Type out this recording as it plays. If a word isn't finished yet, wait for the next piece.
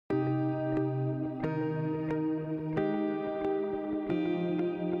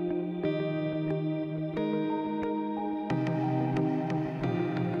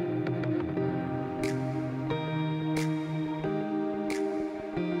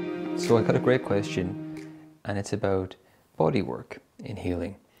So I got a great question, and it's about body work in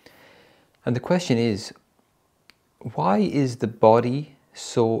healing. And the question is, why is the body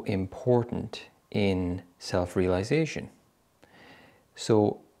so important in self-realization?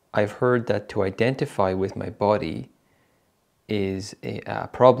 So I've heard that to identify with my body is a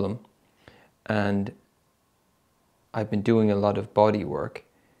problem, and I've been doing a lot of body work.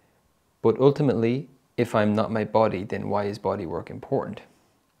 But ultimately, if I'm not my body, then why is body work important?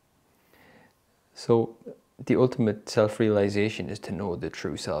 So the ultimate self-realization is to know the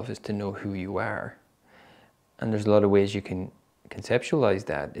true self, is to know who you are. And there's a lot of ways you can conceptualize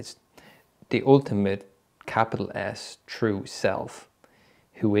that. It's the ultimate capital S, true self.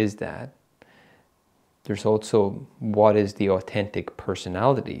 Who is that? There's also what is the authentic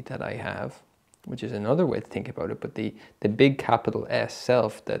personality that I have, which is another way to think about it. But the big capital S,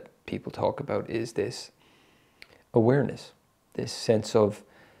 self, that people talk about is this awareness, this sense of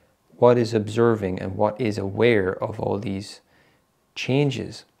what is observing and what is aware of all these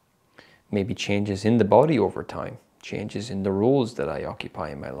changes. Maybe changes in the body over time, changes in the roles that I occupy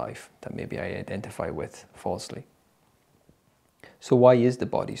in my life that maybe I identify with falsely. So why is the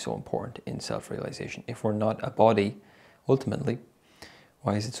body so important in self-realization? If we're not a body, ultimately,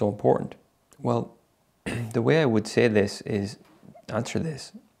 why is it so important? Well, the way I would say this is, answer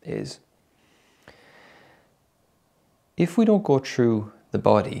this is, if we don't go through the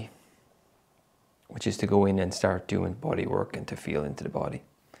body, which is to go in and start doing body work and to feel into the body,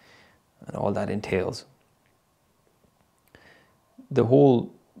 and all that entails, the whole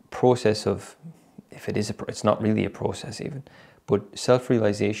process of, if it is it's not really a process even, but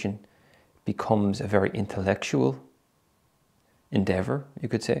self-realization becomes a very intellectual endeavor, you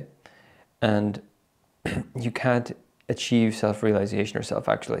could say. And you can't achieve self-realization or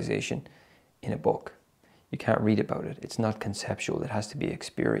self-actualization in a book. You can't read about it. It's not conceptual. It has to be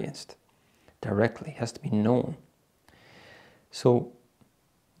experienced directly. It has to be known. So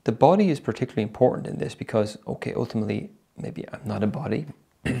the body is particularly important in this because, okay, ultimately, maybe I'm not a body.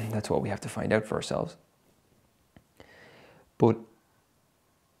 That's what we have to find out for ourselves. But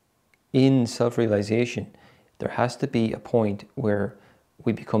in self-realization, there has to be a point where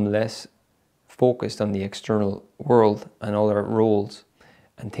we become less focused on the external world and all our roles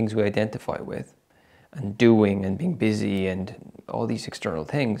and things we identify with and doing and being busy and all these external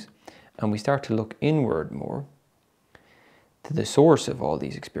things. And we start to look inward more to the source of all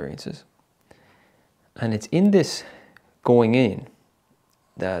these experiences. And it's in this going in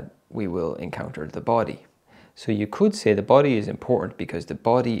that we will encounter the body. So you could say the body is important because the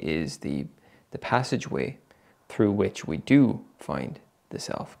body is the passageway through which we do find the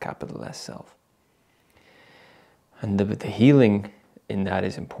self, capital S self. And the healing in that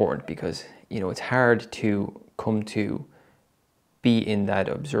is important because, you know, it's hard to come to be in that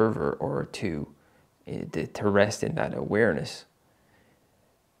observer or to rest in that awareness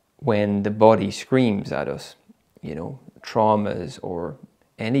when the body screams at us, you know, traumas or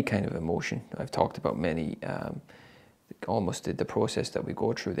any kind of emotion. I've talked about many, almost the process that we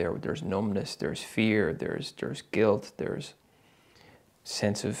go through there. There's numbness, there's fear, there's guilt, there's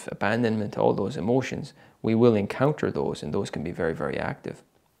sense of abandonment, all those emotions. We will encounter those, and those can be very, very active.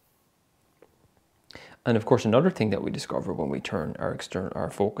 And of course, another thing that we discover when we turn our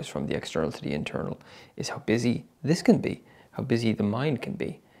focus from the external to the internal is how busy this can be, how busy the mind can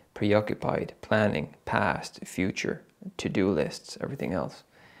be, preoccupied, planning, past, future, to-do lists, everything else.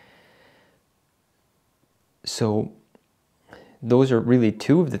 So those are really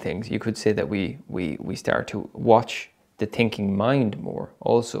two of the things. You could say that we start to watch the thinking mind more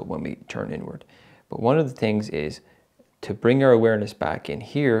also when we turn inward. But one of the things is to bring our awareness back in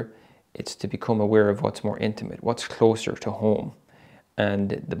here. It's to become aware of what's more intimate, what's closer to home.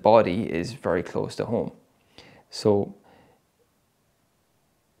 And the body is very close to home. So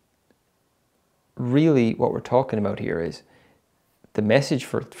really what we're talking about here is, the message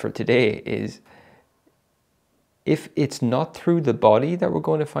for today is, if it's not through the body that we're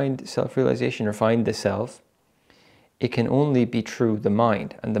going to find self-realization or find the self, it can only be through the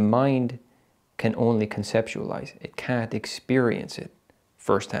mind. And the mind can only conceptualize. It can't experience it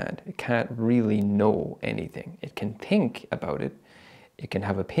firsthand. It can't really know anything. It can think about it. It can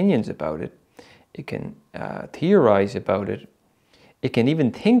have opinions about it. It can theorize about it. It can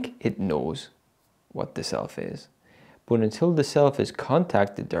even think it knows what the self is. But until the self is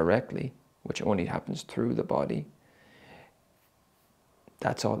contacted directly, which only happens through the body,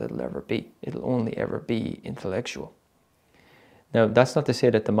 that's all it'll ever be. It'll only ever be intellectual. Now, that's not to say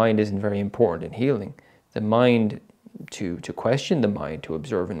that the mind isn't very important in healing. The mind, to question the mind, to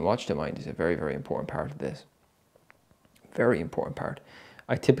observe and watch the mind, is a very, very important part of this. Very important part.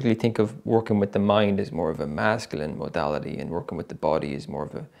 I typically think of working with the mind as more of a masculine modality, and working with the body is more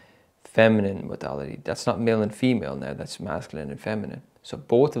of a feminine modality. That's not male and female now, that's masculine and feminine. So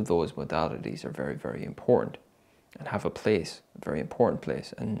both of those modalities are very, very important and have a place, a very important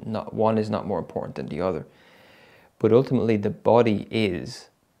place, and not one is not more important than the other. But ultimately the body is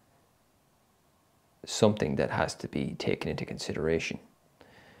something that has to be taken into consideration.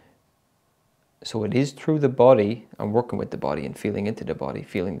 So it is through the body, I'm working with the body and feeling into the body,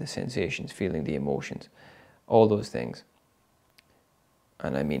 feeling the sensations, feeling the emotions, all those things.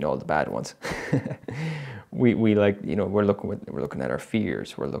 And I mean all the bad ones. we like, you know, we're looking at our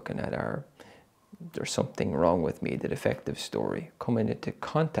fears, we're looking at our, there's something wrong with me, the defective story. Coming into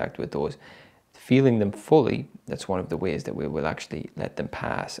contact with those, feeling them fully, that's one of the ways that we will actually let them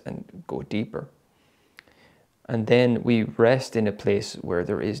pass and go deeper. And then we rest in a place where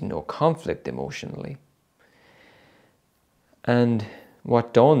there is no conflict emotionally. And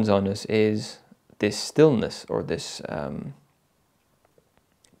what dawns on us is this stillness, or this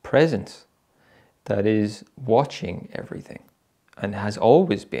presence that is watching everything and has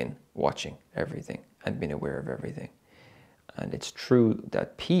always been watching everything and been aware of everything. And it's through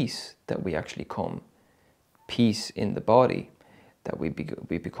that peace that we actually come, peace in the body, that we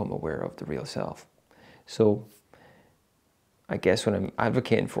become aware of the real self. So I guess what I'm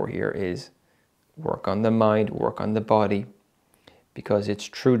advocating for here is work on the mind, work on the body, because it's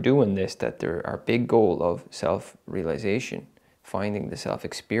through doing this that our big goal of self-realization, finding the self,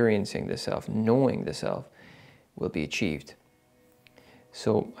 experiencing the self, knowing the self, will be achieved.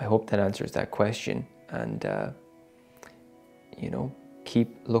 So I hope that answers that question, and you know,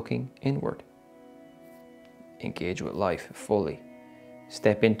 keep looking inward. Engage with life fully.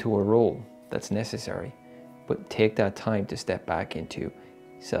 Step into a role that's necessary, but take that time to step back into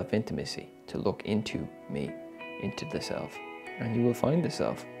self-intimacy, to look into me, into the self, and you will find the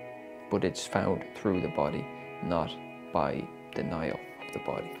self. But it's found through the body, not by denial of the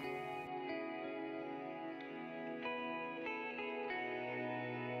body.